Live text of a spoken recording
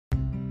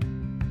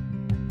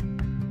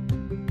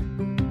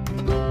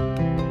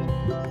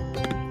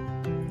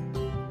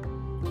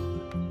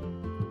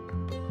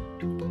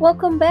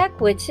Welcome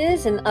back,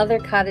 witches and other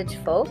cottage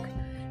folk.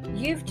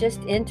 You've just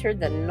entered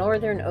the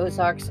northern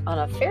Ozarks on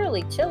a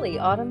fairly chilly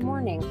autumn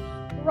morning,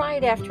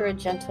 right after a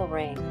gentle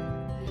rain.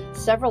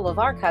 Several of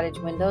our cottage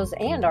windows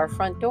and our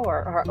front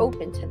door are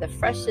open to the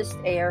freshest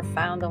air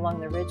found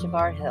along the ridge of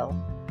our hill.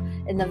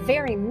 In the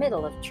very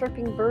middle of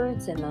chirping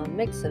birds and a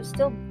mix of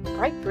still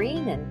bright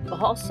green and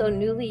also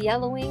newly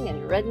yellowing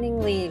and reddening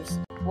leaves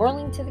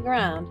whirling to the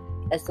ground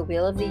as the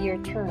wheel of the year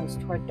turns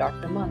toward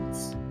darker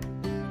months.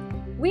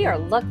 We are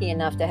lucky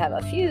enough to have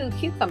a few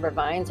cucumber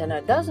vines and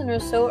a dozen or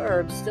so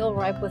herbs still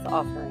ripe with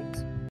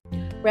offerings.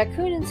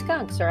 Raccoon and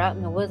skunks are out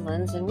in the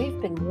woodlands, and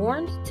we've been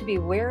warned to be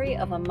wary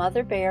of a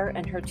mother bear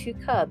and her two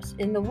cubs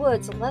in the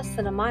woods less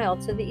than a mile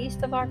to the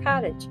east of our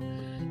cottage.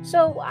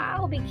 So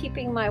I'll be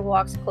keeping my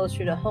walks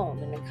closer to home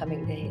in the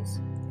coming days.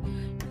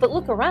 But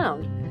look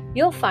around.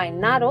 You'll find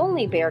not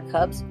only bear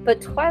cubs,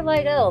 but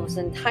twilight elves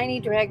and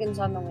tiny dragons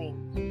on the wing.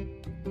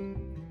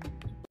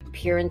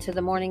 Peer into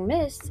the morning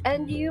mists,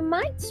 and you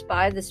might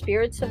spy the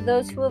spirits of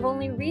those who have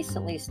only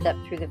recently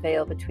stepped through the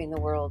veil between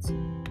the worlds.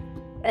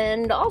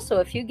 And also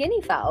a few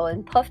guinea fowl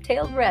and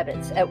puff-tailed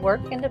rabbits at work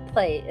and at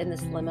play in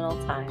this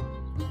liminal time.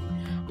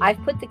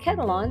 I've put the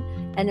kettle on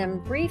and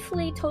am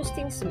briefly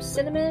toasting some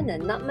cinnamon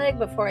and nutmeg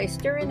before I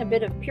stir in a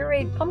bit of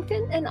pureed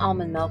pumpkin and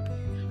almond milk.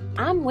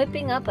 I'm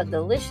whipping up a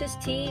delicious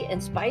tea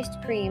and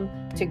spiced cream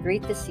to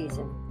greet the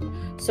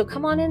season. So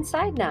come on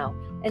inside now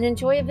and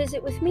enjoy a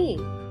visit with me,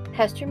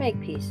 Hester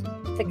Makepeace,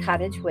 the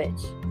Cottage Witch.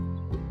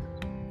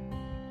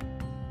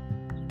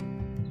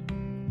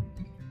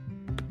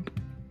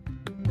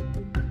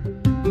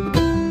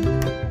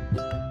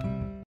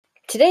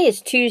 Today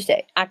is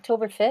Tuesday,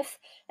 October 5th,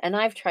 and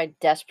I've tried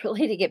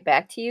desperately to get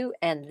back to you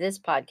and this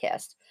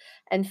podcast.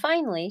 And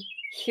finally,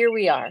 here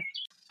we are.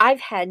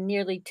 I've had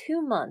nearly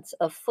 2 months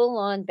of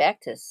full-on back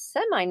to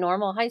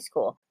semi-normal high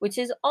school, which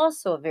is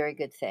also a very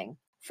good thing.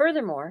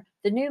 Furthermore,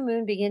 the new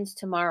moon begins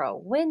tomorrow,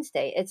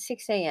 Wednesday at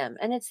 6 a.m.,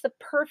 and it's the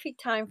perfect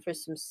time for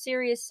some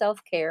serious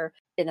self-care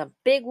in a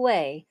big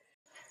way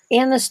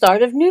and the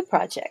start of new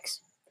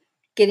projects.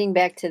 Getting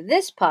back to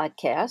this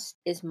podcast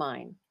is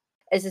mine.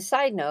 As a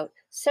side note,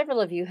 several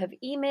of you have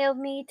emailed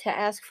me to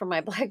ask for my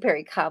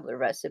blackberry cobbler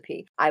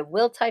recipe. I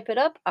will type it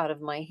up out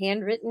of my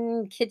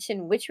handwritten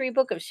kitchen witchery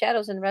book of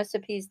shadows and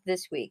recipes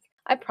this week.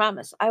 I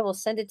promise I will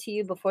send it to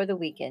you before the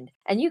weekend,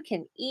 and you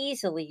can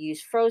easily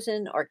use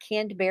frozen or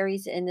canned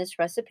berries in this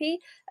recipe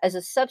as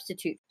a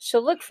substitute, so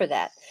look for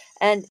that.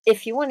 And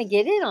if you want to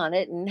get in on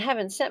it and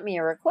haven't sent me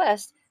a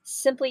request,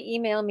 simply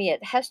email me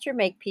at Hester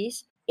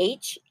Makepeace,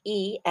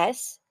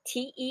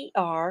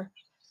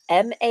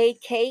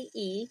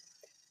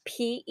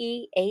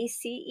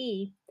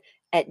 HesterMakePeace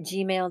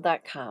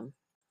 @gmail.com.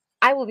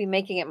 I will be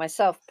making it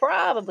myself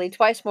probably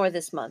twice more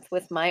this month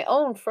with my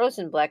own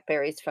frozen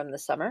blackberries from the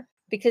summer,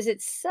 because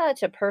it's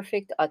such a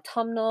perfect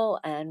autumnal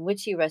and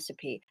witchy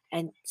recipe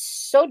and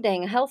so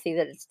dang healthy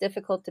that it's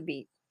difficult to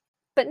beat.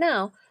 But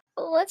now,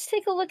 let's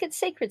take a look at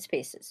sacred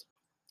spaces.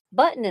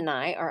 Button and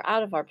I are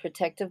out of our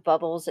protective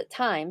bubbles at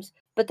times,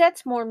 but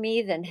that's more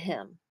me than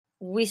him.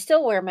 We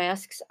still wear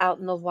masks out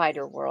in the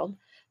wider world,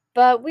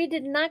 but we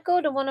did not go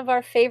to one of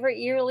our favorite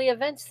yearly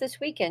events this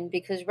weekend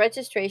because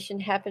registration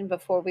happened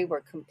before we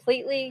were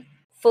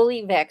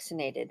fully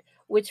vaccinated,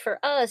 which for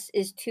us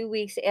is 2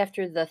 weeks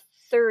after the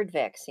third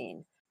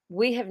vaccine.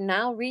 We have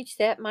now reached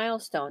that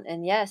milestone,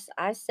 and yes,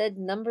 I said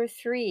number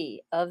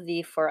 3 of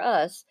the, for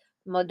us,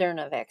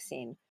 Moderna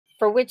vaccine,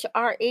 for which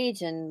our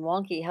age and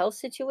wonky health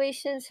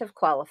situations have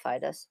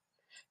qualified us.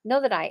 Know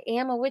that I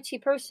am a witchy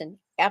person,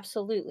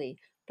 absolutely,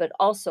 but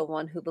also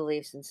one who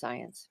believes in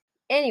science.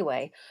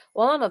 Anyway,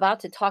 while I'm about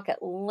to talk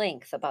at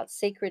length about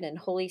sacred and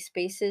holy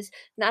spaces,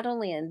 not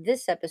only in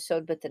this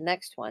episode but the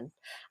next one,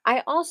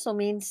 I also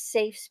mean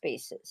safe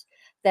spaces.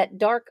 That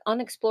dark,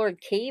 unexplored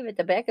cave at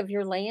the back of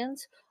your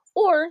lands,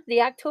 or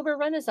the October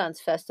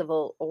Renaissance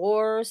Festival,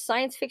 or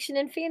science fiction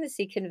and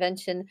fantasy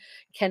convention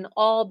can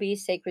all be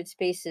sacred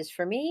spaces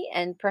for me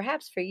and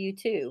perhaps for you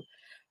too.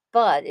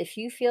 But if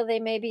you feel they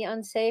may be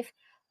unsafe,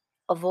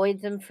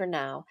 avoid them for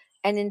now,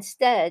 and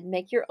instead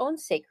make your own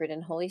sacred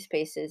and holy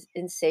spaces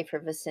in safer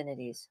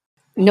vicinities.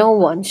 No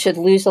one should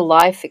lose a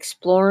life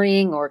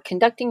exploring or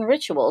conducting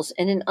rituals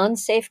in an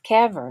unsafe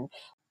cavern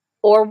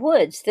or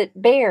woods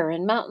that bear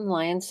and mountain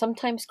lions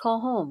sometimes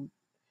call home.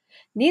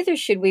 Neither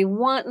should we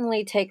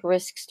wantonly take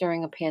risks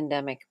during a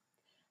pandemic.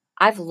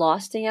 I've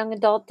lost a young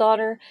adult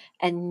daughter,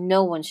 and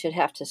no one should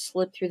have to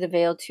slip through the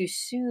veil too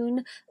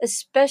soon,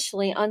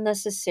 especially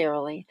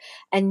unnecessarily,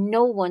 and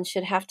no one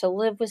should have to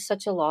live with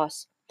such a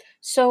loss.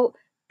 So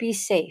be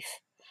safe.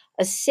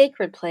 A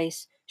sacred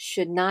place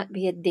should not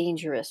be a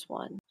dangerous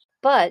one.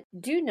 But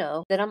do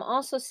know that I'm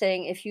also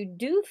saying if you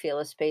do feel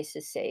a space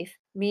is safe,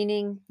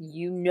 meaning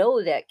you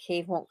know that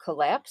cave won't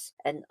collapse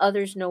and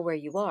others know where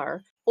you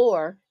are,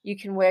 or you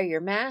can wear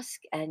your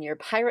mask and your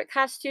pirate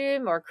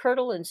costume or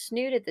curdle and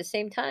snoot at the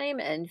same time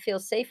and feel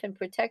safe and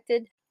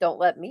protected, don't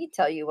let me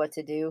tell you what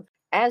to do.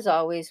 As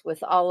always,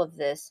 with all of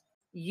this,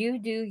 you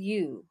do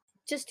you.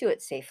 Just do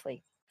it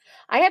safely.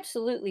 I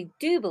absolutely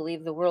do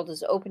believe the world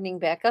is opening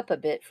back up a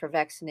bit for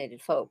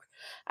vaccinated folk.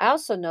 I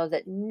also know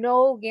that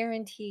no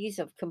guarantees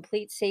of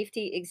complete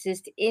safety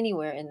exist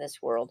anywhere in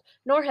this world,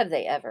 nor have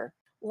they ever.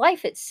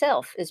 Life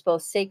itself is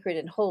both sacred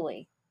and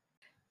holy,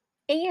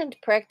 and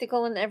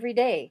practical and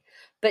everyday,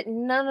 but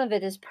none of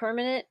it is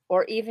permanent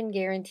or even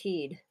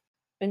guaranteed.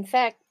 In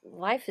fact,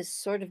 life is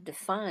sort of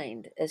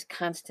defined as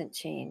constant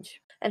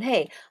change. And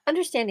hey,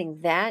 understanding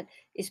that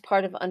is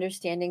part of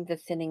understanding the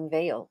thinning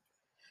veil.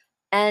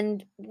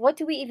 And what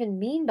do we even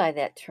mean by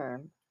that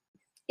term?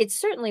 It's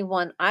certainly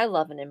one I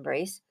love and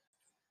embrace.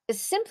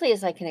 As simply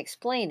as I can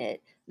explain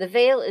it, the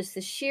veil is the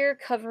sheer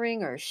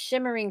covering or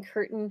shimmering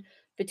curtain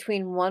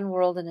between one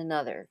world and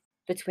another,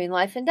 between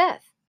life and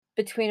death,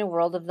 between a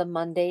world of the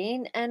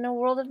mundane and a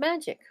world of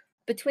magic,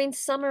 between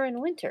summer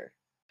and winter.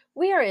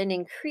 We are in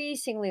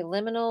increasingly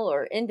liminal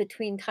or in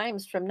between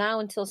times from now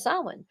until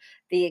Samhain,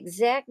 the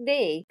exact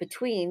day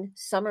between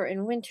summer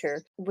and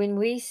winter, when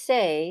we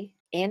say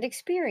and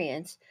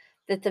experience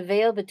that the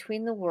veil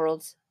between the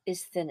worlds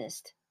is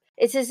thinnest.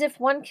 It's as if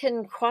one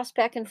can cross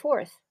back and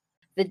forth.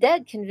 The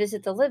dead can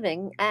visit the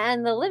living,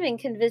 and the living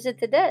can visit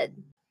the dead.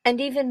 And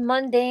even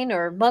mundane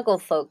or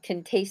muggle folk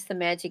can taste the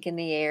magic in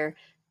the air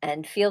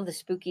and feel the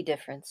spooky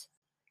difference.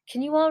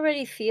 Can you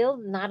already feel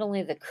not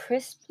only the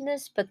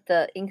crispness, but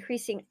the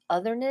increasing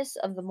otherness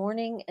of the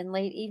morning and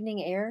late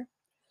evening air?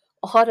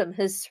 Autumn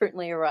has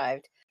certainly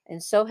arrived,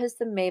 and so has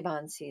the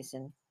Mabon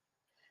season.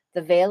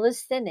 The veil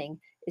is thinning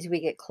as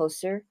we get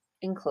closer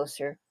and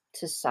closer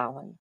to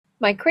Samhain.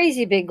 My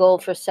crazy big goal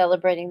for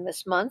celebrating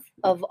this month,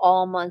 of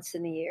all months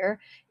in the year,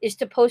 is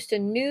to post a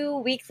new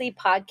weekly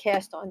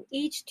podcast on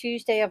each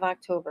Tuesday of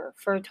October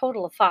for a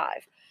total of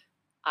 5.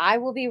 I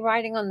will be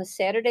writing on the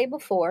Saturday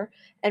before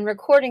and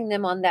recording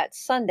them on that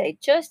Sunday,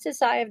 just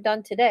as I have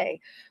done today,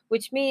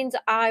 which means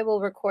I will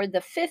record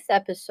the 5th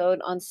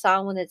episode on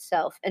Samhain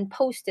itself and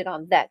post it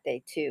on that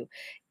day too,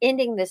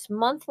 ending this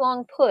month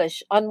long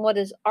push on what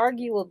is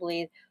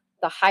arguably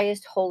the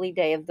highest holy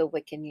day of the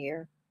Wiccan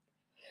year.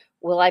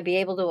 Will I be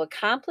able to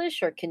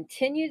accomplish or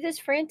continue this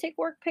frantic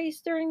work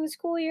pace during the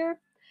school year?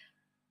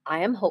 I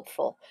am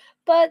hopeful,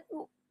 but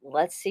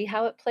let's see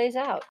how it plays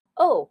out.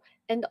 Oh,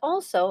 and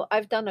also,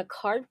 I've done a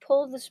card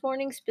pull this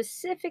morning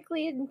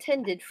specifically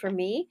intended for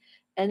me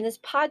and this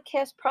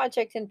podcast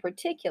project in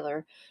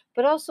particular,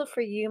 but also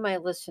for you, my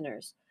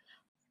listeners.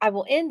 I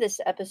will end this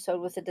episode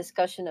with a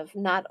discussion of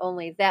not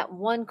only that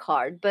one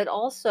card, but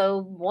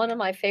also one of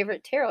my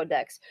favorite tarot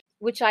decks,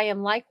 which I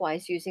am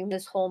likewise using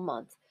this whole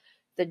month,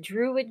 the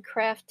Druid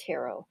Craft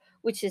Tarot,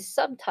 which is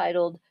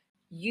subtitled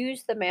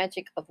Use the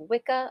Magic of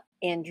Wicca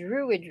and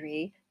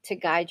Druidry to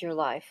Guide Your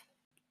Life.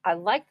 I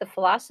like the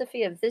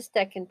philosophy of this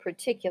deck in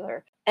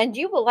particular, and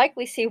you will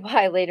likely see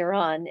why later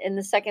on in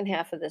the second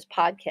half of this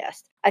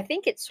podcast. I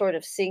think it sort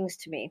of sings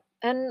to me,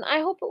 and I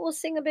hope it will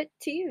sing a bit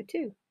to you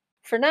too.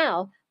 For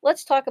now,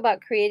 let's talk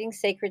about creating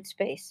sacred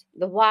space,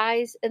 the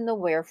whys and the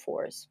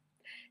wherefores.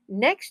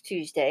 Next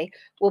Tuesday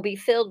will be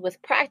filled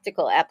with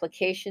practical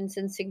applications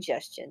and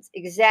suggestions,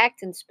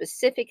 exact and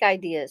specific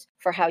ideas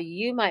for how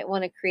you might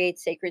want to create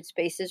sacred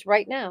spaces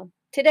right now,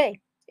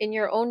 today, in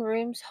your own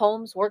rooms,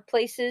 homes,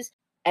 workplaces,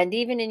 and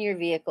even in your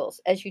vehicles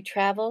as you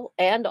travel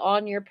and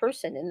on your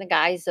person in the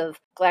guise of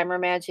glamour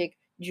magic,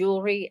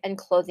 jewelry, and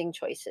clothing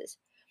choices.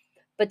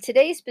 But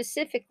today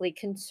specifically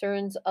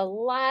concerns a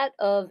lot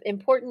of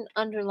important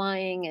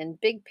underlying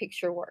and big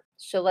picture work.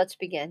 So let's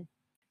begin.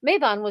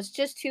 Mabon was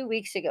just 2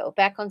 weeks ago,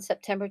 back on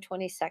September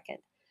 22nd.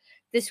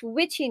 This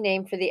witchy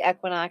name for the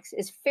equinox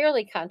is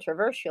fairly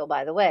controversial,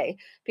 by the way,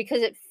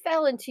 because it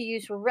fell into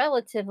use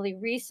relatively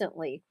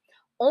recently,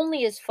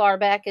 only as far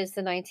back as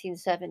the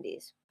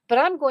 1970s. But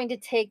I'm going to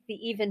take the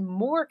even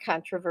more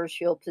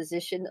controversial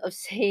position of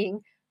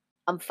saying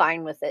I'm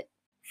fine with it.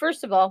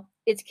 First of all,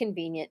 it's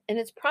convenient, and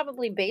it's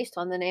probably based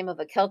on the name of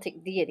a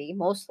Celtic deity,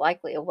 most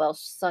likely a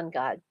Welsh sun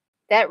god.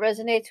 That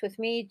resonates with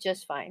me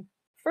just fine.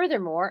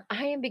 Furthermore,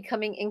 I am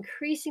becoming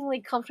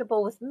increasingly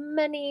comfortable with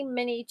many,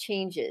 many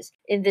changes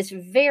in this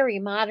very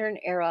modern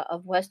era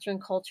of Western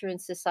culture and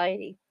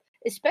society,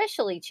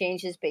 especially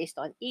changes based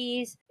on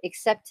ease,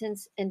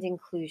 acceptance, and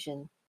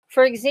inclusion.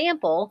 For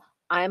example,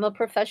 I'm a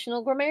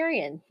professional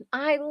grammarian.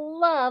 I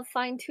love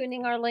fine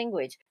tuning our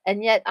language,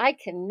 and yet I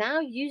can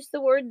now use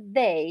the word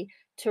they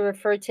to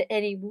refer to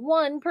any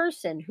one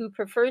person who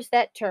prefers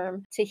that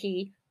term to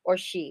he or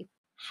she.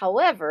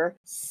 However,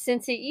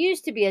 since it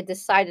used to be a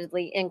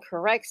decidedly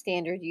incorrect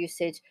standard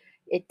usage,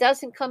 it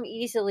doesn't come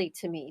easily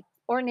to me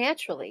or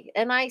naturally,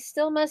 and I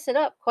still mess it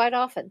up quite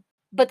often.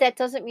 But that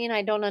doesn't mean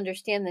I don't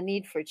understand the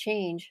need for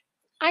change.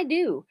 I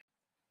do,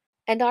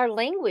 and our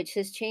language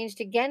has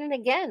changed again and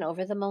again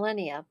over the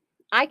millennia.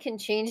 I can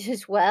change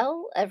as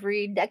well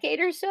every decade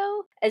or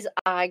so as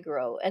I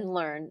grow and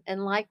learn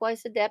and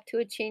likewise adapt to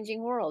a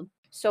changing world.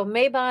 So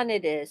Mabon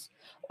it is,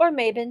 or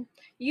Mabon.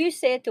 You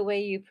say it the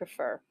way you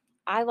prefer.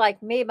 I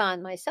like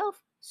Mabon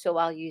myself, so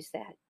I'll use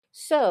that.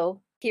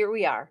 So here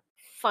we are,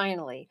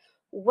 finally.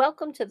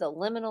 Welcome to the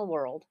liminal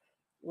world.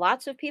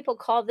 Lots of people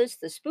call this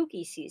the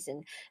spooky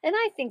season, and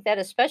I think that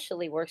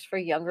especially works for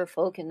younger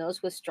folk and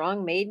those with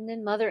strong maiden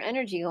and mother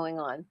energy going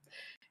on.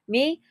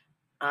 Me,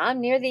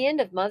 I'm near the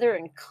end of mother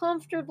and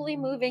comfortably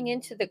moving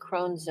into the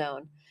crone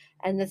zone,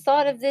 and the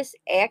thought of this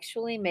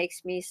actually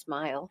makes me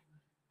smile.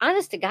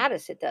 Honest to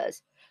goddess, it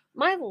does.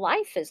 My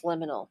life is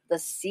liminal, the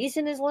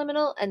season is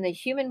liminal, and the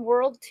human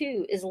world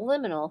too is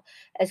liminal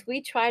as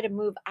we try to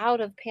move out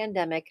of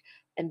pandemic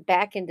and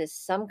back into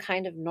some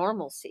kind of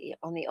normalcy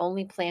on the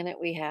only planet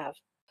we have.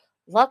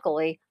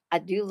 Luckily, I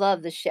do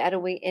love the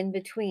shadowy in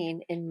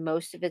between in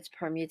most of its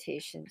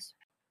permutations.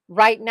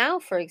 Right now,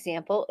 for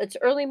example, it's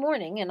early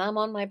morning and I'm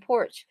on my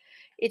porch.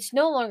 It's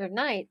no longer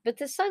night, but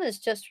the sun has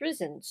just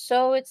risen,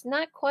 so it's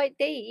not quite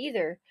day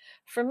either.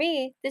 For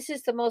me, this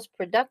is the most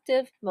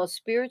productive, most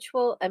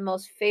spiritual, and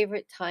most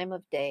favorite time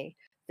of day.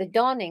 The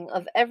dawning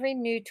of every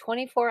new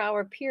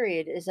 24-hour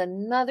period is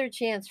another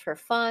chance for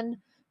fun,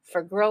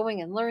 for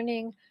growing and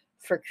learning,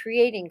 for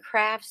creating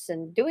crafts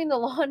and doing the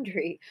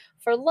laundry,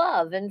 for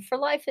love and for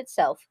life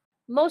itself.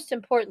 Most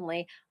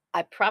importantly,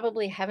 I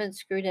probably haven't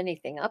screwed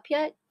anything up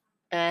yet,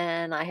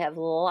 and I have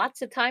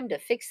lots of time to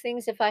fix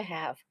things if I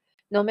have.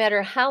 No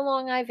matter how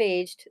long I've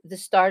aged, the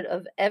start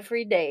of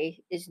every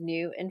day is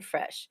new and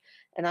fresh,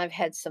 and I've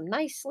had some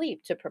nice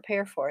sleep to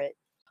prepare for it.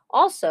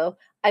 Also,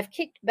 I've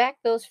kicked back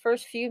those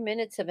first few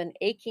minutes of an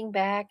aching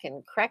back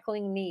and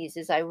crackling knees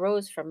as I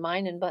rose from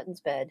mine and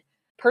Button's bed.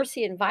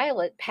 Percy and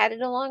Violet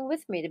padded along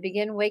with me to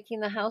begin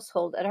waking the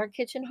household at our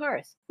kitchen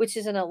hearth, which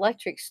is an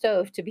electric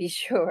stove to be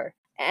sure.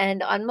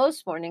 And on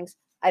most mornings,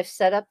 I've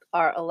set up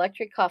our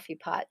electric coffee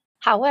pot.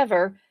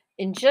 However,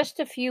 in just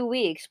a few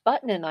weeks,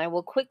 Button and I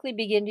will quickly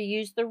begin to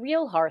use the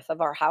real hearth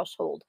of our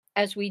household,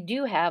 as we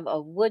do have a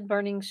wood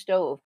burning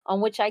stove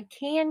on which I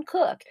can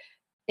cook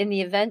in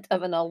the event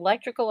of an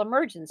electrical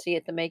emergency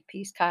at the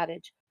Makepeace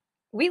cottage.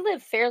 We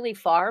live fairly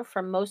far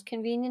from most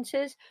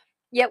conveniences,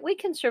 yet we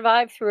can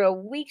survive through a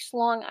weeks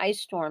long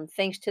ice storm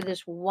thanks to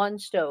this one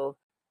stove.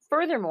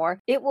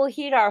 Furthermore, it will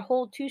heat our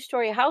whole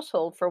two-story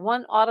household for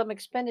one autumn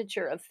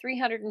expenditure of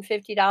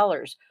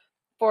 $350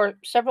 for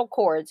several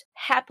cords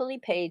happily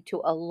paid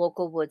to a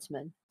local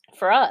woodsman.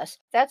 For us,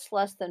 that's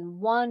less than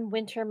one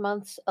winter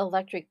month's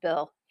electric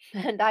bill.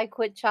 And I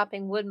quit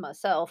chopping wood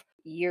myself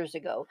years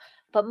ago.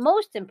 But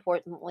most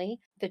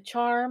importantly, the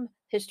charm,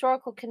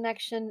 historical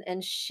connection,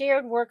 and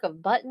shared work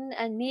of Button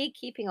and me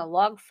keeping a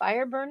log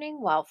fire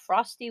burning while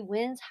frosty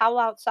winds howl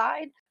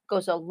outside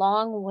goes a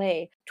long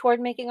way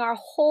toward making our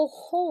whole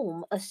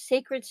home a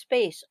sacred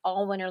space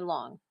all winter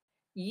long.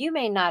 You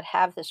may not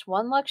have this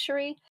one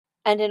luxury,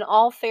 and in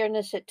all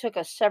fairness, it took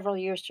us several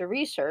years to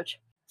research,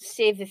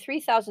 save the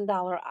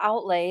 $3,000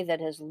 outlay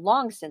that has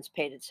long since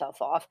paid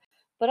itself off.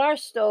 But our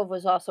stove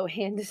was also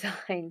hand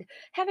designed.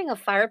 Having a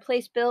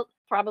fireplace built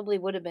probably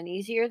would have been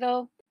easier,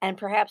 though, and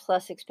perhaps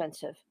less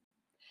expensive.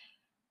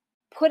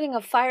 Putting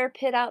a fire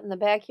pit out in the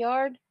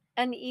backyard,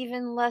 an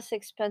even less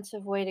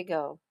expensive way to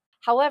go.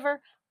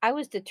 However, I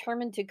was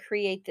determined to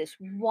create this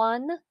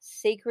one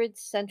sacred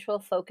central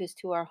focus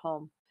to our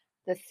home.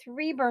 The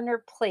three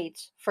burner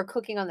plates for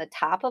cooking on the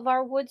top of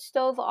our wood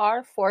stove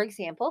are, for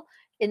example,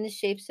 in the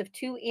shapes of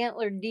two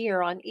antlered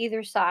deer on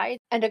either side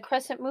and a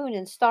crescent moon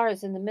and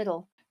stars in the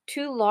middle.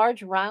 Two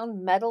large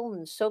round metal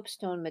and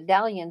soapstone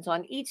medallions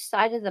on each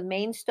side of the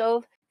main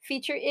stove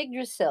feature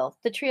Yggdrasil,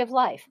 the tree of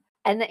life,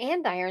 and the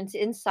andirons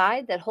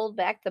inside that hold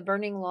back the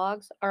burning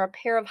logs are a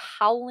pair of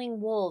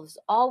howling wolves,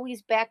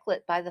 always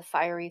backlit by the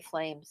fiery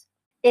flames.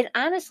 It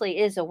honestly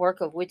is a work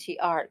of witchy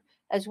art,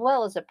 as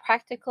well as a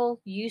practical,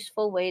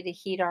 useful way to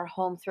heat our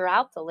home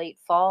throughout the late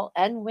fall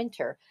and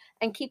winter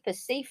and keep us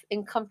safe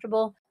and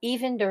comfortable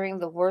even during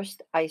the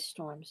worst ice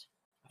storms.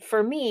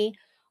 For me,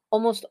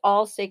 almost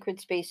all sacred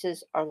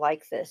spaces are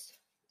like this,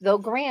 though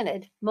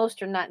granted,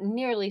 most are not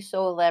nearly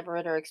so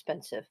elaborate or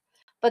expensive,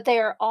 but they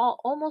are all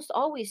almost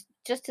always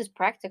just as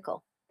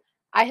practical.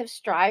 I have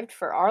strived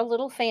for our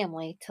little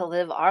family to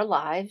live our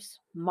lives,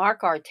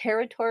 mark our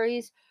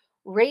territories,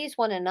 raise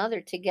one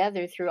another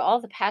together through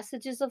all the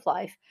passages of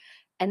life,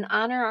 and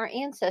honor our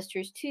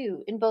ancestors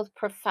too in both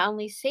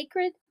profoundly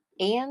sacred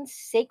and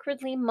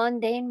sacredly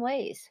mundane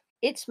ways.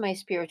 It's my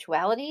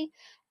spirituality,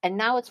 and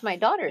now it's my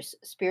daughter's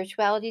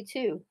spirituality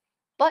too.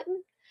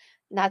 Button,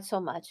 not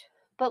so much.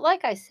 But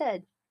like I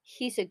said,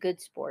 he's a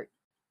good sport.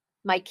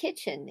 My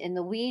kitchen in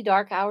the wee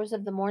dark hours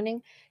of the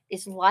morning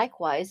is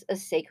likewise a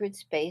sacred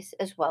space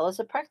as well as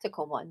a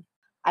practical one.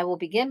 I will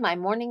begin my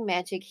morning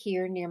magic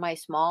here near my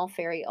small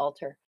fairy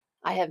altar.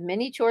 I have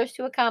many chores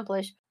to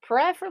accomplish,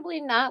 preferably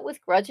not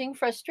with grudging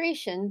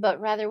frustration, but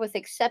rather with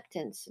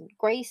acceptance and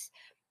grace,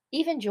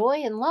 even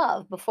joy and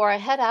love, before I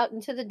head out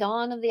into the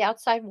dawn of the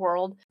outside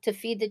world to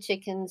feed the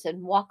chickens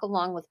and walk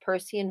along with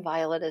Percy and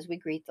Violet as we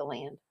greet the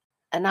land.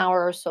 An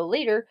hour or so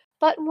later,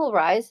 Button will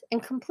rise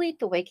and complete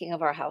the waking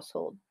of our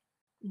household.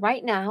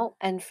 Right now,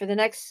 and for the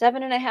next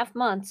 7.5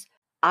 months,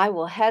 I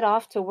will head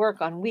off to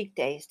work on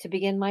weekdays to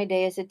begin my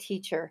day as a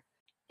teacher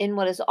in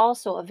what is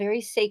also a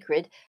very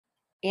sacred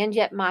and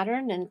yet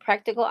modern and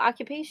practical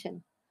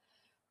occupation.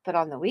 But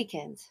on the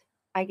weekends,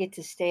 I get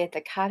to stay at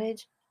the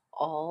cottage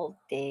all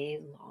day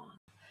long.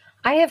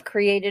 I have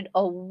created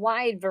a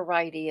wide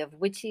variety of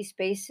witchy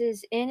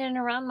spaces in and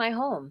around my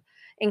home,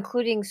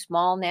 including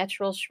small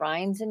natural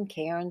shrines and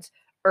cairns,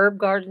 herb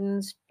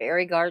gardens,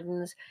 fairy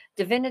gardens,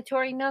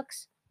 divinatory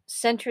nooks,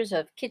 centers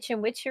of kitchen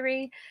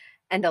witchery,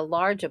 and a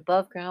large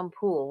above ground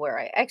pool where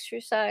I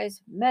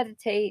exercise,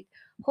 meditate,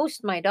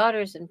 host my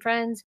daughters and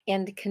friends,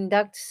 and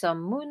conduct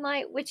some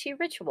moonlight witchy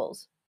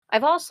rituals.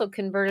 I've also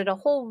converted a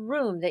whole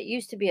room that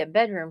used to be a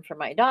bedroom for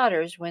my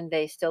daughters when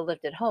they still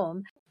lived at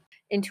home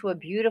into a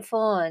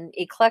beautiful and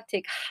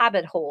eclectic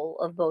hobbit hole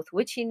of both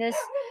witchiness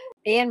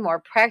and more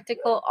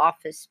practical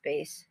office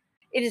space.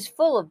 It is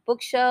full of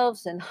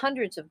bookshelves and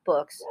hundreds of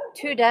books,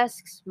 two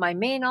desks, my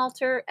main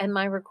altar, and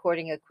my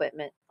recording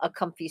equipment, a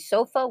comfy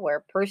sofa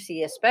where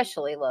Percy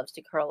especially loves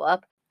to curl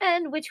up,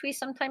 and which we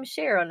sometimes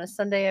share on a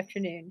Sunday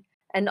afternoon,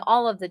 and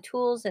all of the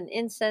tools and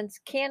incense,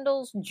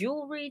 candles,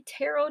 jewelry,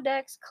 tarot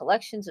decks,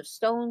 collections of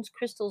stones,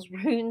 crystals,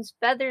 runes,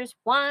 feathers,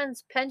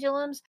 wands,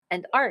 pendulums,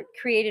 and art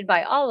created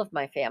by all of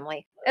my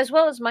family, as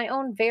well as my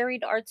own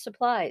varied art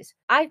supplies.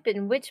 I've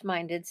been witch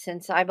minded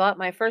since I bought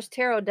my first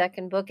tarot deck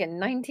and book in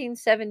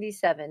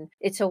 1977.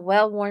 It's a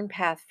well worn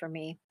path for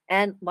me,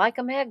 and like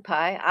a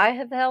magpie, I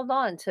have held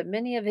on to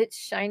many of its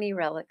shiny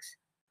relics.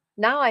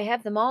 Now I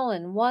have them all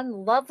in one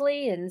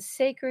lovely and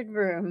sacred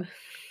room.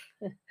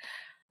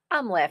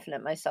 I'm laughing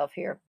at myself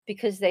here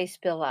because they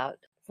spill out.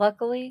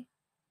 Luckily,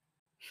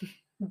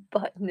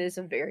 Button is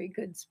a very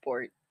good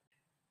sport.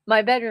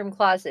 My bedroom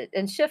closet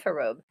and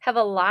chifforobe have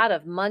a lot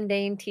of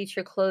mundane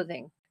teacher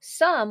clothing,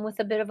 some with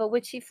a bit of a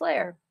witchy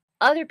flair.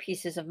 Other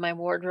pieces of my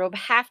wardrobe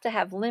have to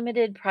have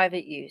limited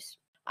private use.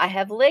 I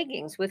have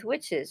leggings with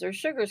witches or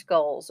sugar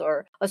skulls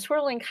or a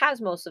swirling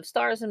cosmos of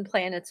stars and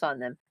planets on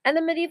them, and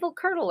a medieval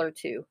kirtle or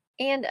two,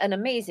 and an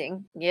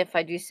amazing, if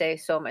I do say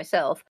so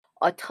myself,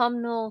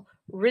 autumnal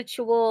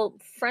ritual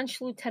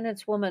French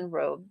lieutenant's woman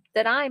robe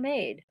that I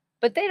made.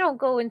 But they don't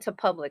go into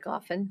public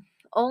often,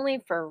 only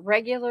for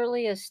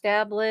regularly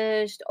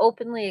established,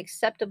 openly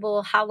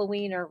acceptable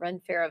Halloween or Ren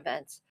Fair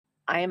events.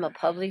 I am a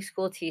public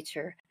school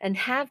teacher and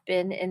have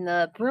been in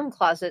the broom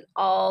closet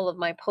all of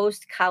my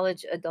post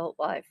college adult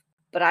life.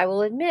 But I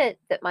will admit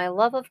that my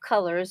love of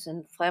colors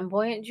and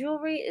flamboyant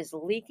jewelry is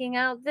leaking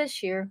out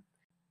this year.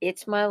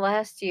 It's my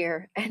last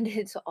year and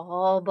it's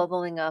all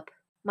bubbling up.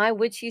 My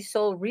witchy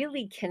soul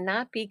really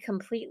cannot be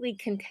completely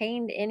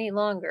contained any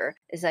longer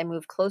as I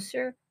move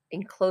closer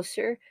and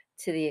closer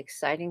to the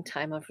exciting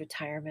time of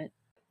retirement.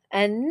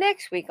 And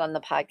next week on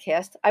the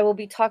podcast, I will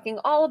be talking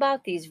all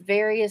about these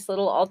various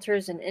little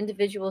altars and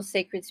individual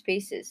sacred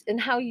spaces and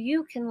how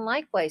you can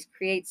likewise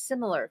create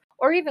similar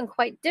or even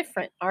quite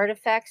different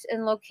artifacts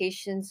and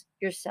locations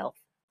yourself.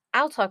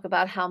 I'll talk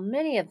about how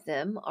many of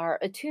them are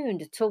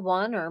attuned to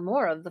one or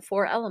more of the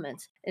four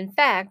elements. In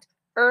fact,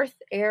 earth,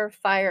 air,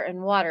 fire,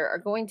 and water are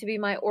going to be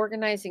my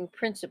organizing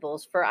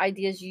principles for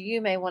ideas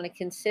you may want to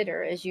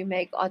consider as you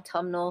make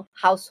autumnal,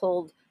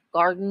 household,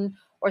 garden,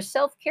 or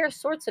self care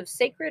sorts of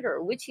sacred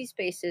or witchy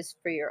spaces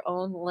for your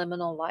own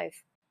liminal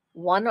life.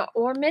 One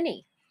or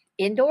many,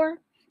 indoor,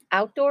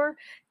 outdoor,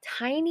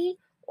 tiny,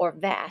 or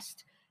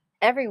vast.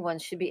 Everyone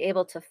should be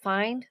able to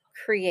find,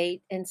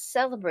 create, and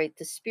celebrate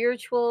the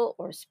spiritual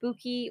or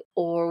spooky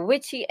or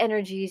witchy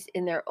energies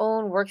in their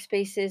own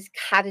workspaces,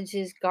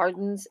 cottages,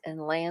 gardens,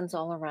 and lands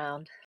all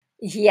around.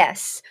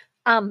 Yes,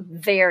 I'm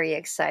very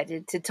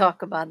excited to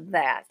talk about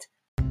that.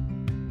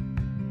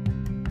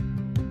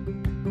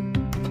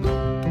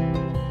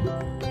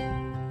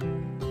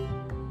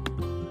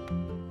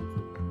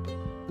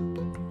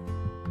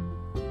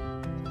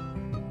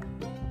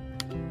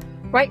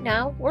 Right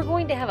now, we're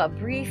going to have a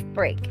brief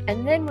break,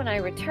 and then when I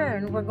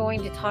return, we're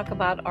going to talk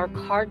about our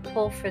card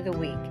pull for the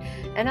week,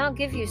 and I'll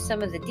give you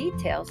some of the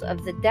details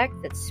of the deck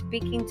that's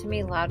speaking to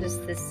me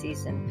loudest this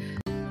season,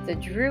 the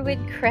Druid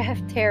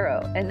Craft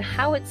Tarot, and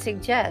how it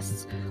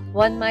suggests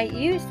one might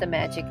use the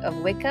magic of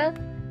Wicca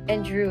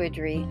and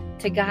Druidry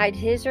to guide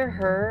his or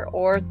her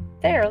or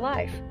their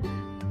life.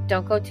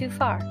 Don't go too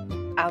far.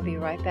 I'll be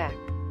right back.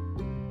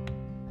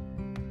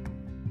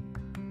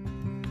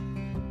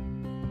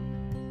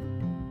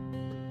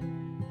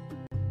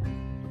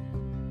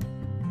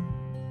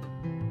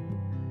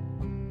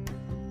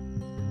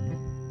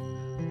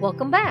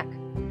 Welcome back.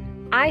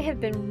 I have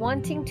been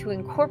wanting to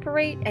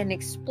incorporate and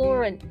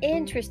explore an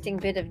interesting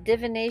bit of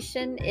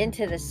divination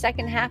into the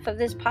second half of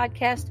this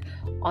podcast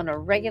on a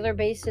regular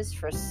basis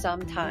for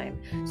some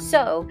time.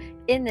 So,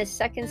 in this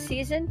second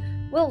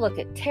season, we'll look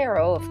at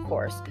tarot, of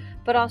course,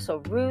 but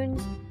also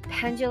runes,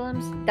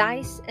 pendulums,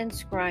 dice, and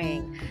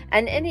scrying,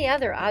 and any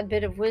other odd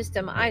bit of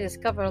wisdom I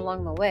discover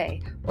along the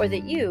way, or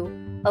that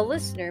you, a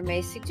listener,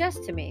 may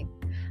suggest to me.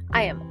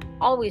 I am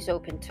always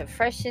open to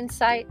fresh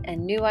insight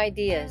and new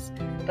ideas,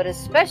 but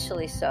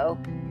especially so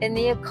in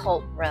the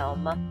occult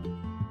realm.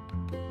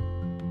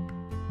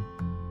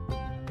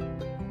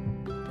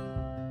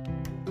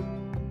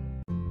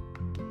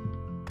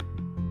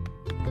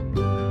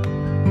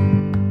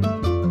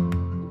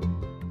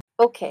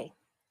 Okay,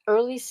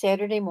 early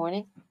Saturday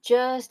morning,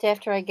 just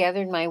after I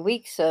gathered my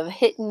weeks of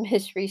hit and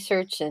miss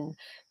research and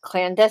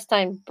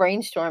clandestine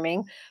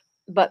brainstorming,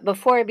 But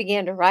before I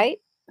began to write,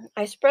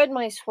 I spread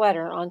my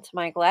sweater onto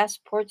my glass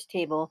porch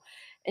table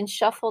and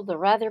shuffled the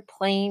rather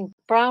plain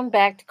brown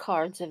backed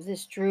cards of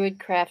this Druid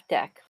craft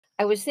deck.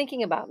 I was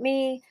thinking about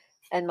me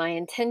and my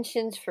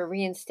intentions for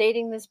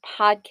reinstating this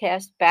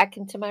podcast back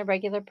into my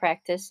regular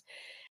practice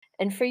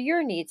and for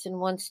your needs and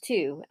wants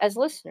too, as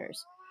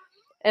listeners.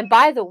 And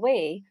by the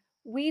way,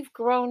 we've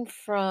grown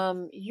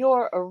from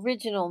your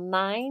original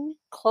 9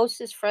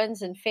 closest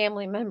friends and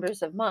family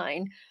members of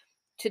mine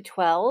to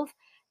 12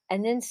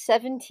 and then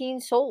 17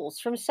 souls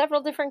from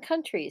several different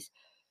countries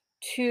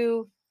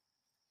to,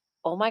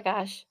 oh my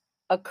gosh,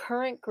 a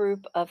current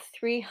group of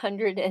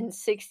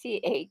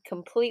 368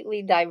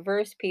 completely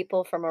diverse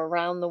people from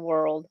around the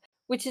world,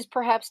 which is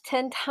perhaps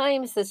 10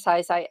 times the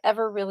size I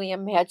ever really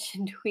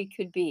imagined we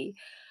could be.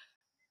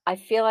 I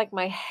feel like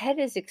my head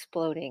is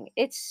exploding.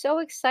 It's so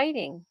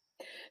exciting.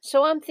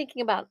 So I'm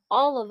thinking about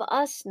all of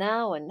us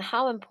now and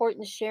how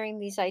important sharing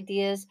these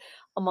ideas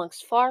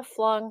amongst far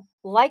flung,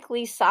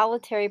 likely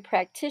solitary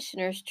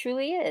practitioners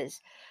truly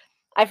is.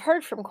 I've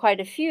heard from quite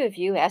a few of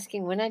you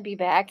asking when I'd be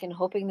back and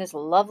hoping this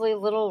lovely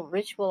little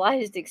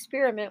ritualized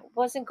experiment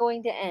wasn't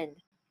going to end.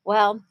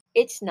 Well,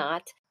 it's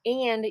not,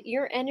 and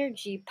your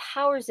energy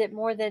powers it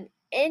more than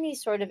any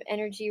sort of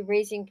energy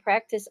raising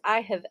practice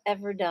I have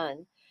ever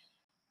done.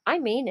 I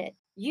mean it.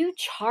 You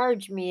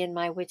charge me in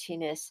my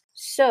witchiness.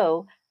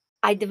 So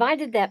I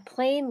divided that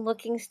plain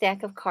looking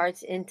stack of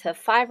cards into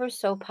 5 or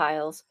so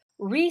piles,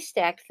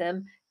 restacked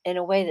them in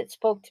a way that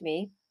spoke to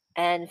me,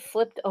 and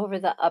flipped over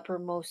the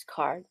uppermost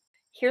card.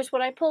 Here's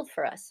what I pulled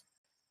for us: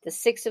 the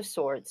Six of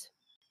Swords.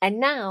 And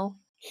now,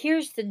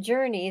 here's the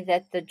journey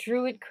that the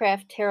Druid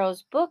Craft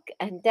Tarot's book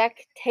and deck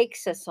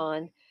takes us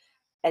on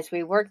as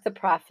we work the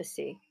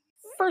prophecy.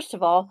 First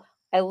of all,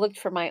 I looked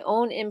for my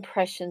own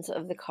impressions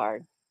of the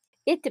card.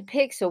 It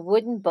depicts a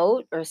wooden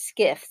boat or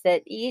skiff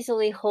that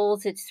easily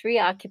holds its 3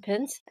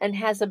 occupants and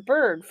has a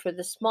bird for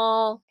the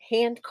small,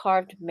 hand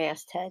carved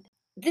masthead.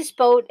 This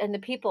boat and the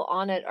people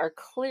on it are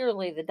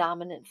clearly the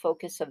dominant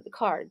focus of the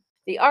card.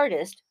 The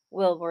artist,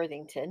 Will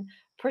Worthington,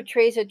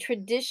 portrays a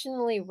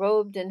traditionally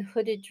robed and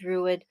hooded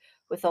druid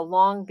with a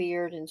long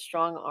beard and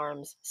strong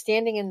arms,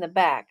 standing in the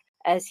back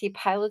as he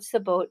pilots the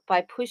boat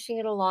by pushing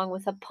it along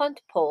with a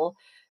punt pole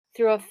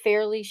through a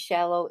fairly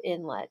shallow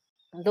inlet.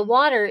 The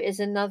water is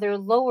another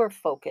lower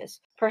focus,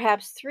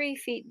 perhaps 3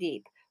 feet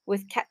deep,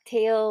 with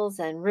cattails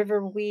and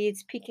river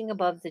weeds peeking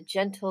above the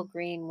gentle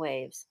green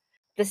waves.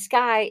 The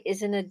sky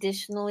is an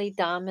additionally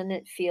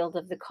dominant field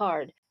of the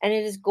card, and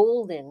it is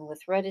golden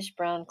with reddish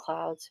brown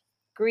clouds.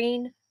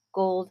 Green,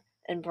 gold,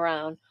 and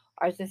brown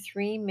are the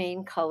 3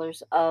 main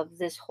colors of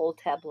this whole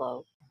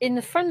tableau. In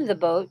the front of the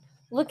boat,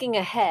 looking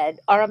ahead,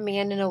 are a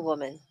man and a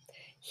woman.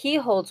 He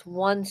holds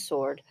one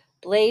sword,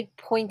 blade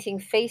pointing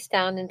face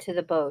down into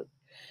the boat.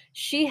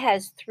 She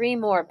has 3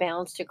 more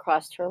balanced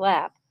across her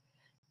lap,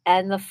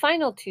 and the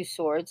final 2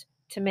 swords,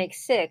 to make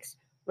 6,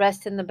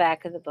 rest in the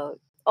back of the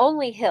boat.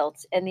 Only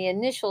hilts and the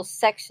initial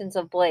sections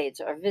of blades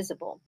are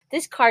visible.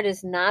 This card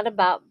is not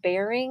about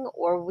bearing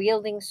or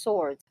wielding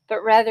swords,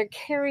 but rather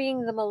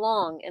carrying them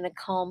along in a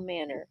calm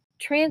manner,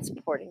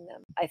 transporting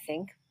them, I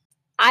think.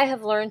 I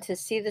have learned to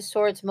see the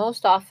swords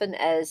most often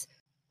as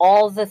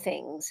all the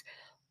things,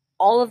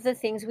 all of the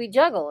things we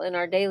juggle in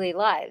our daily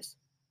lives,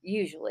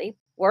 usually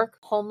work,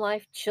 home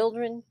life,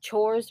 children,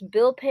 chores,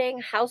 bill paying,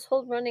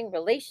 household running,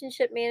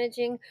 relationship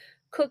managing,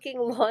 cooking,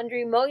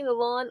 laundry, mowing the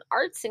lawn,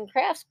 arts and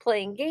crafts,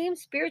 playing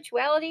games,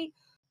 spirituality,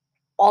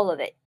 all of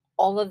it,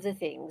 all of the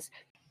things.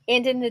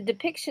 And in the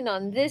depiction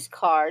on this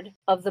card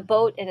of the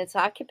boat and its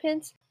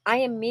occupants, I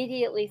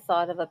immediately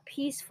thought of a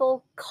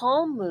peaceful,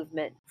 calm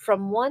movement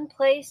from one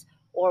place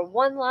or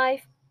one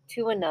life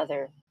to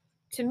another.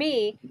 To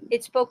me,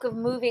 it spoke of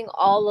moving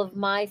all of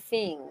my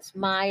things,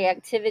 my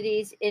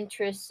activities,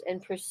 interests,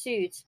 and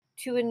pursuits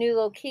to a new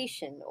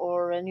location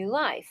or a new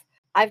life.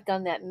 I've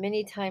done that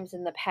many times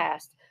in the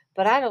past,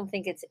 but I don't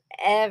think it's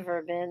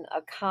ever been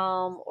a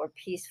calm or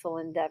peaceful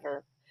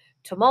endeavor.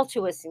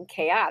 Tumultuous and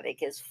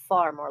chaotic is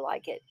far more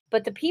like it.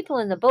 But the people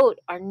in the boat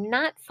are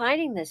not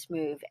fighting this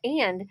move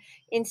and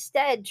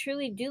instead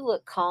truly do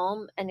look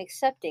calm and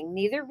accepting,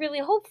 neither really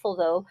hopeful,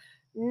 though,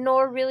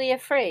 nor really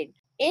afraid.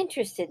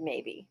 Interested,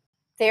 maybe.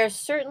 They are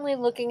certainly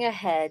looking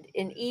ahead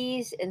in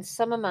ease and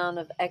some amount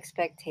of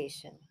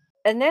expectation.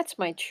 And that's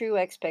my true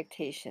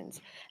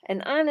expectations.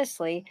 And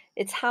honestly,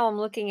 it's how I'm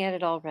looking at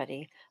it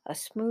already: a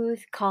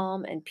smooth,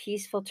 calm, and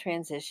peaceful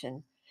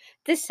transition.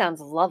 This sounds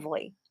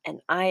lovely, and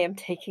I am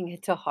taking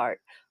it to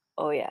heart.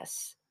 Oh,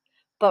 yes.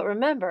 But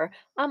remember,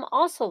 I'm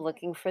also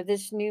looking for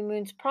this new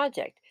moon's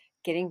project,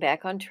 getting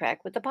back on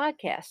track with the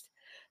podcast.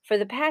 For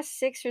the past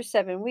 6 or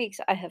 7 weeks,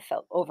 I have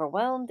felt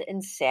overwhelmed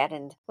and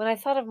saddened when I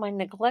thought of my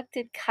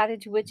neglected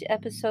Cottage Witch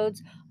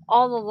episodes,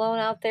 all alone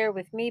out there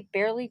with me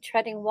barely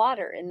treading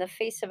water in the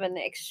face of an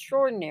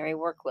extraordinary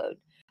workload.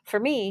 For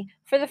me,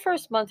 for the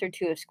first month or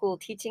two of school,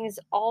 teaching is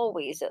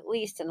always at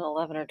least an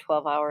 11 or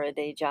 12 hour a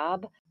day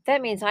job.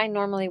 That means I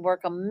normally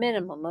work a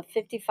minimum of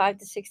 55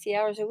 to 60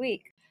 hours a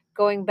week.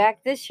 Going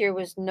back this year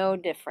was no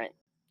different.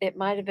 It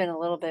might have been a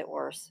little bit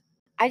worse.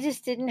 I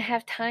just didn't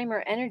have time or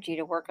energy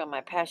to work on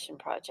my passion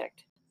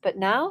project. But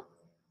now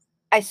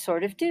I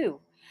sort of do.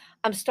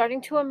 I'm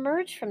starting to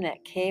emerge from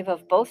that cave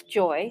of both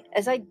joy,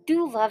 as I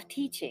do love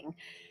teaching,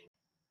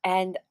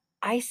 and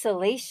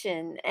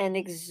isolation and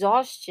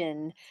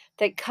exhaustion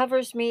that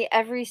covers me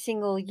every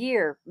single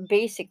year,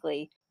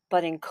 basically.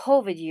 But in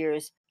COVID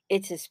years,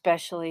 it's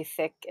especially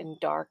thick and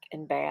dark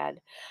and bad.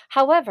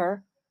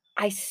 However,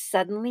 I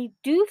suddenly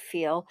do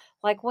feel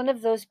like one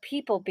of those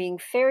people being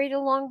ferried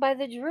along by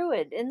the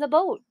Druid in the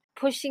boat,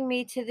 pushing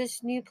me to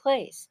this new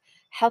place,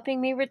 helping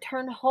me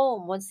return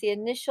home once the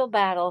initial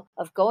battle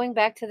of going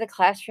back to the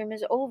classroom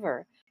is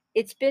over.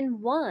 It's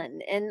been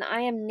won, and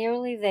I am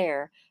nearly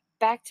there,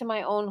 back to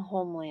my own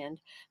homeland,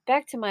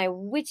 back to my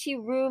witchy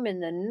room in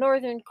the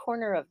northern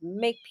corner of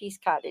Makepeace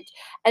Cottage,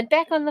 and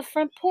back on the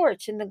front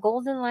porch in the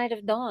golden light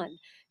of dawn,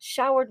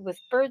 showered with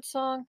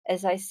birdsong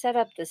as I set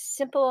up the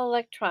simple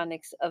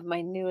electronics of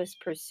my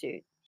newest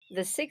pursuit.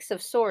 The Six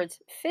of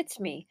Swords fits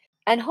me,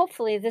 and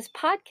hopefully this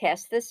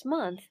podcast this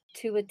month,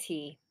 to a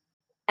T.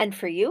 And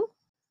for you?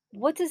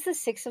 What does the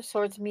Six of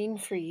Swords mean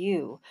for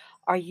you?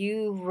 Are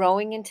you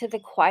rowing into the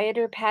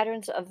quieter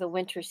patterns of the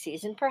winter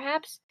season,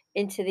 perhaps?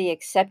 Into the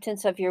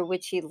acceptance of your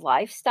witchy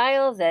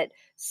lifestyle that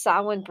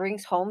Samhain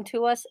brings home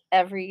to us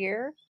every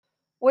year?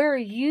 Where are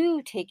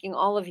you taking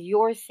all of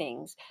your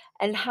things?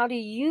 And how do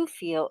you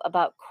feel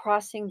about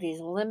crossing these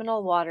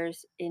liminal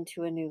waters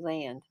into a new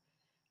land?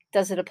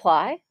 Does it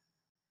apply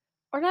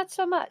or not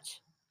so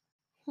much?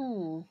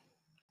 Hmm.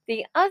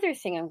 The other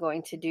thing I'm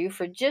going to do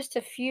for just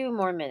a few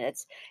more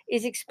minutes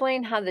is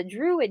explain how the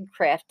Druid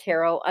Craft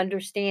Tarot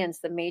understands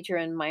the major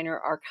and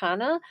minor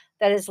arcana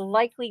that is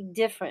likely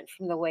different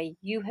from the way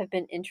you have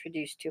been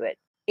introduced to it.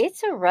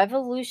 It's a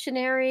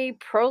revolutionary,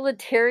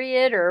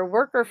 proletariat, or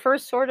worker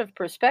first sort of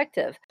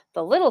perspective.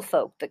 The little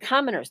folk, the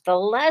commoners, the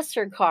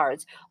lesser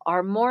cards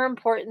are more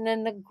important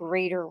than the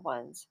greater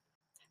ones.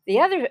 The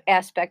other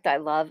aspect I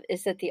love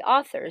is that the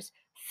authors,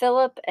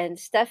 Philip and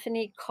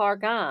Stephanie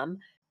Cargam,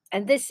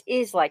 and this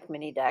is like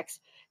mini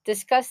decks,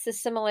 discuss the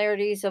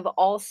similarities of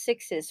all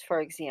sixes, for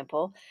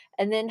example,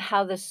 and then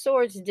how the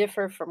swords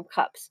differ from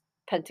cups,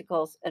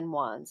 pentacles, and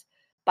wands.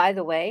 By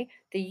the way,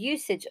 the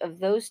usage of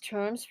those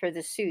terms for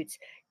the suits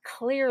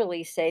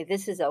clearly say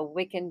this is a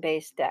Wiccan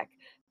based deck.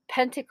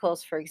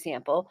 Pentacles, for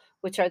example,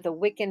 which are the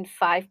Wiccan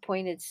five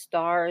pointed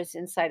stars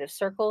inside of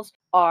circles,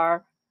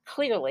 are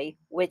clearly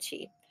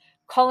witchy.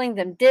 Calling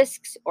them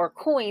discs or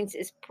coins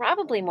is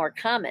probably more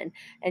common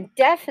and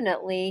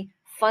definitely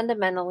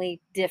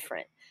fundamentally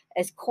different,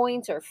 as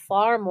coins are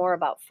far more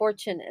about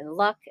fortune and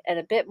luck and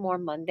a bit more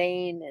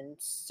mundane and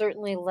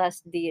certainly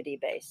less deity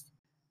based.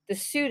 The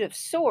suit of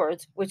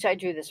swords, which I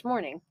drew this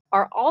morning,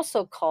 are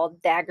also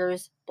called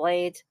daggers,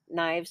 blades,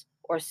 knives,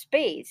 or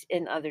spades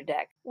in other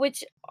decks,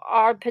 which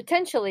are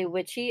potentially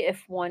witchy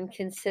if one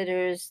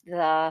considers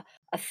the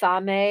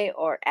athame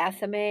or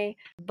athame,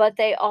 but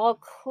they all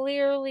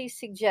clearly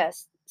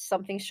suggest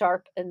something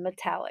sharp and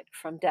metallic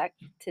from deck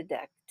to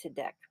deck to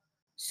deck.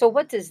 So,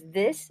 what does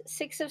this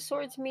Six of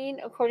Swords mean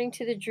according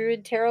to the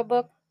Druid Tarot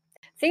book?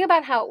 Think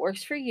about how it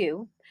works for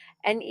you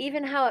and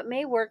even how it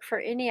may work for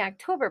any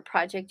October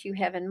project you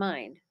have in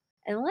mind.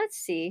 And let's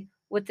see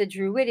what the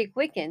Druidic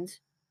Wiccans,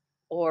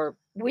 or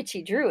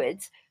witchy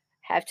Druids,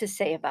 have to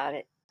say about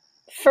it.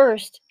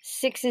 First,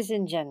 sixes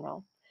in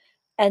general,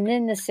 and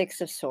then the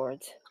Six of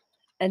Swords.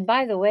 And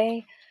by the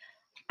way,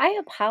 I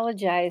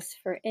apologize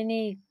for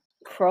any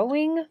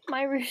crowing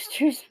my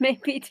roosters may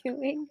be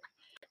doing.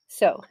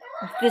 So,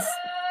 this,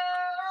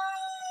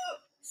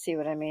 see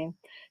what I mean?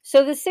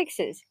 So, the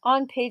sixes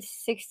on page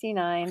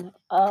 69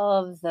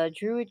 of the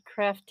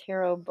Druidcraft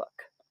Tarot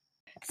book.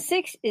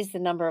 Six is the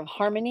number of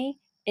harmony,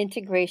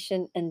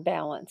 integration, and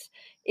balance.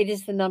 It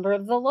is the number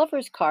of the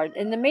Lover's card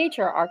in the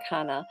major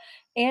arcana,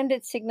 and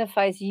it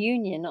signifies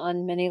union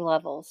on many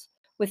levels.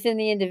 Within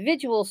the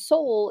individual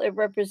soul, it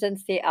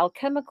represents the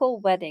alchemical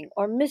wedding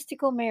or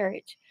mystical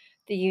marriage,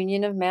 the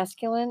union of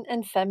masculine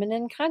and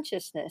feminine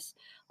consciousness,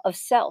 of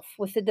self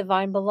with the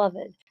divine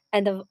beloved,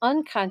 and of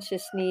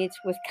unconscious needs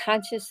with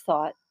conscious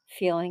thought,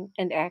 feeling,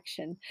 and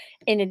action.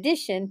 In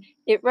addition,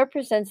 it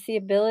represents the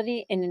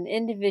ability in an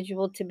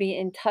individual to be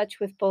in touch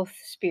with both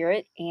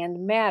spirit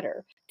and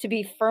matter, to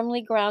be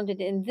firmly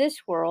grounded in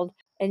this world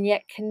and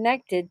yet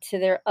connected to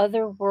their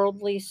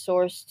otherworldly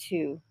source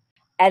too.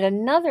 At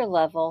another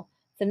level,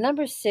 the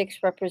number six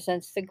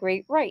represents the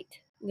great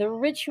rite, the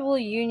ritual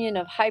union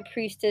of high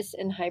priestess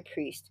and high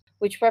priest,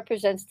 which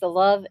represents the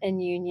love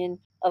and union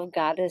of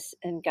goddess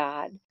and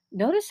god.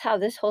 Notice how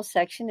this whole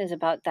section is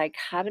about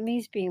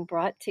dichotomies being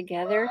brought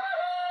together.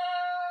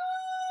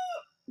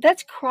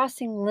 That's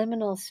crossing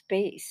liminal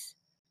space.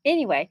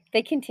 Anyway,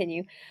 they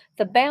continue.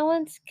 The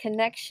balance,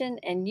 connection,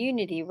 and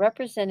unity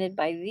represented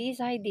by these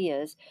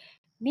ideas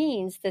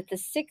means that the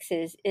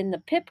sixes in the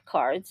pip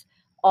cards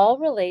all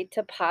relate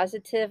to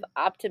positive,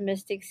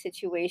 optimistic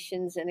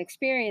situations and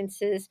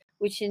experiences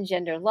which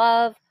engender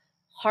love,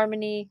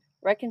 harmony,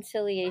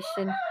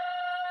 reconciliation,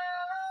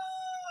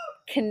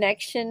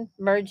 connection,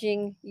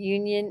 merging,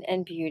 union,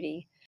 and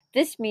beauty.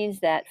 This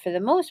means that, for the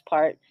most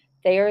part,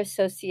 They are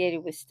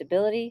associated with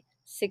stability,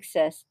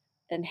 success,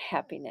 and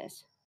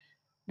happiness.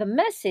 The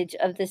message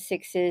of the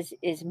sixes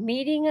is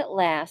meeting at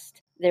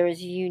last, there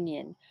is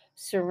union.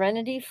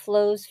 Serenity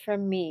flows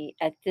from me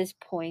at this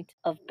point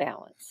of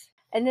balance.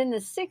 And then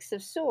the Six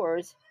of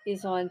Swords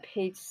is on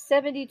page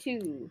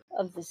 72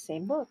 of the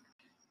same book.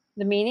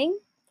 The meaning?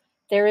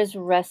 There is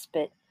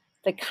respite.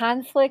 The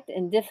conflict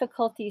and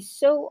difficulties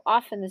so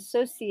often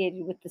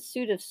associated with the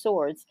suit of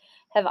swords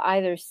have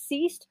either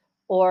ceased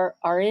or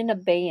are in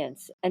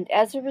abeyance, and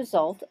as a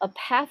result, a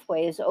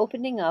pathway is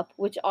opening up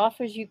which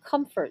offers you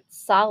comfort,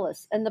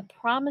 solace, and the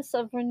promise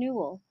of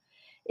renewal.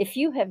 If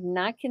you have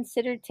not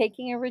considered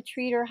taking a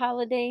retreat or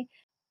holiday,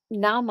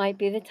 now might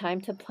be the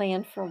time to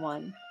plan for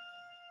one.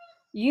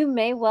 You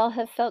may well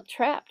have felt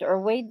trapped or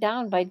weighed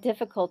down by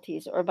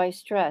difficulties or by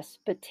stress,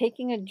 but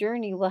taking a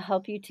journey will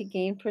help you to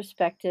gain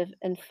perspective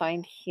and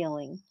find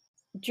healing.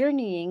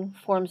 Journeying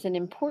forms an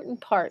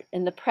important part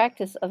in the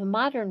practice of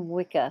modern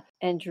Wicca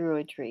and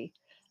Druidry,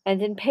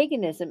 and in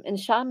paganism and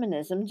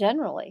shamanism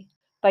generally.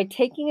 By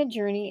taking a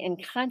journey in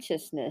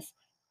consciousness,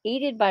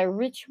 aided by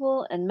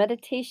ritual and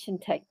meditation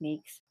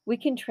techniques, we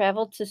can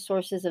travel to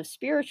sources of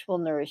spiritual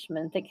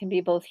nourishment that can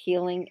be both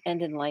healing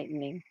and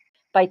enlightening.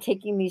 By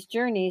taking these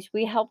journeys,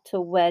 we help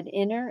to wed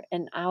inner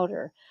and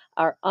outer,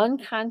 our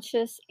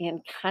unconscious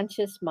and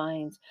conscious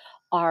minds,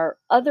 our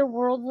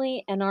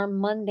otherworldly and our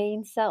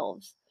mundane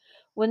selves.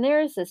 When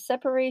there is a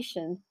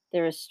separation,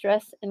 there is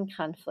stress and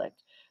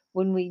conflict.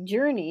 When we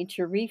journey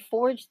to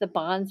reforge the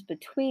bonds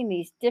between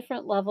these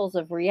different levels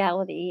of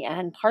reality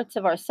and parts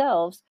of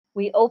ourselves,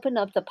 we open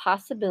up the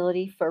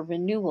possibility for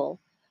renewal,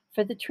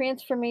 for the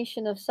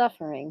transformation of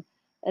suffering,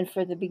 and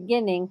for the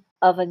beginning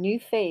of a new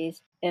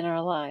phase in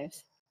our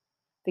lives.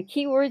 The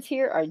key words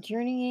here are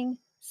journeying,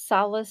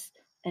 solace,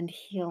 and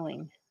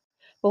healing.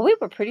 Well, we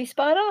were pretty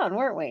spot on,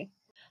 weren't we?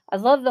 I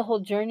love the whole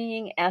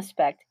journeying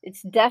aspect.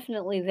 It's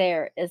definitely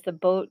there as the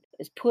boat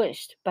is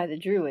pushed by the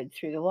Druid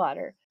through the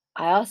water.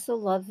 I also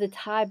love the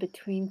tie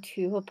between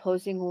two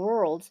opposing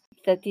worlds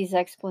that these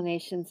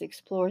explanations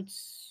explored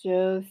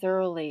so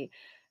thoroughly.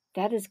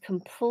 That is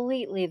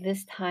completely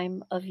this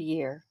time of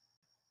year.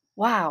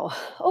 Wow.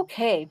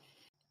 Okay.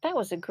 That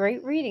was a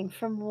great reading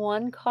from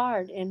one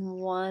card in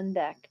one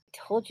deck. I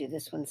told you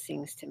this one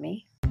sings to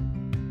me.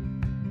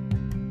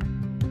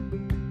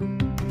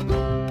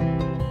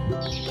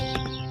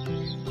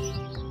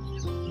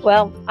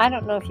 Well, I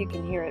don't know if you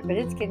can hear it, but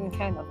it's getting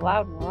kind of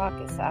loud and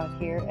raucous out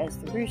here as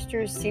the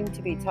roosters seem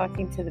to be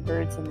talking to the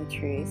birds in the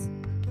trees.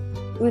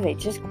 Ooh, they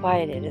just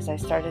quieted as I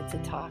started to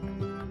talk.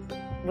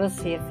 We'll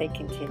see if they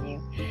continue.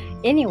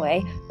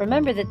 Anyway,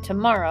 remember that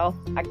tomorrow,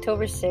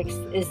 October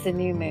 6th, is the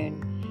new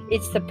moon.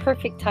 It's the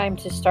perfect time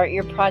to start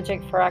your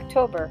project for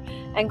October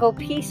and go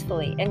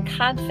peacefully and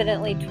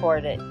confidently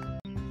toward it.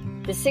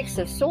 The Six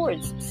of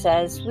Swords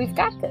says we've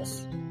got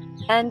this.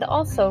 And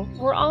also,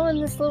 we're all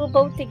in this little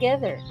boat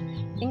together.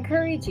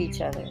 Encourage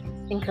each other,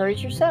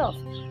 encourage yourself,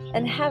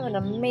 and have an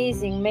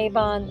amazing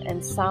Mabon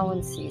and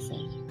Samhain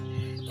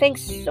season.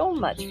 Thanks so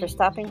much for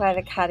stopping by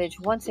the cottage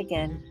once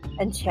again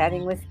and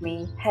chatting with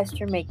me,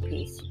 Hester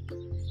Makepeace.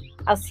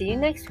 I'll see you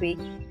next week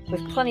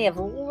with plenty of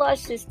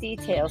luscious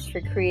details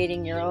for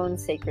creating your own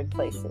sacred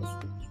places.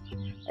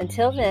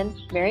 Until then,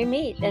 merry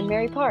meet and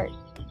merry part,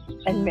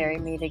 and merry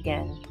meet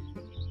again.